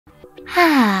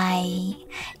Hi!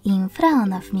 In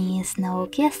front of me is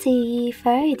Nokia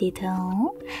C32,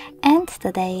 and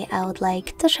today I would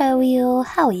like to show you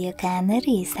how you can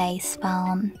resize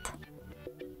font.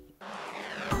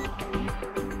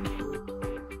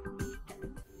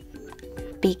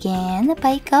 Begin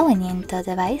by going into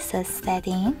Devices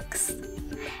Settings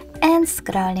and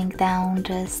scrolling down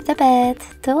just a bit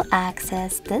to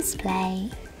access Display.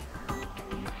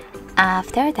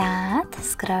 After that,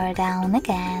 scroll down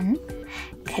again,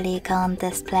 click on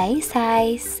Display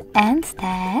Size and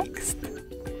Text,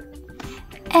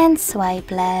 and swipe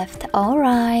left or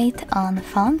right on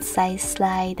Font Size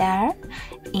slider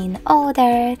in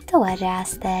order to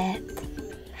adjust it.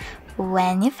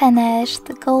 When you finished,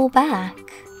 go back.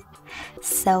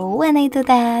 So when I do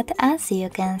that, as you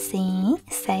can see,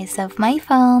 size of my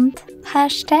font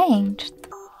has changed.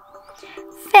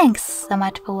 Thanks so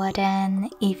much for watching.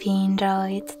 If you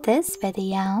enjoyed this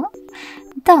video,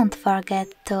 don't forget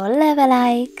to leave a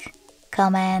like,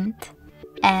 comment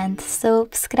and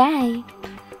subscribe.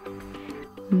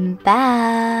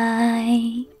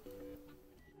 Bye!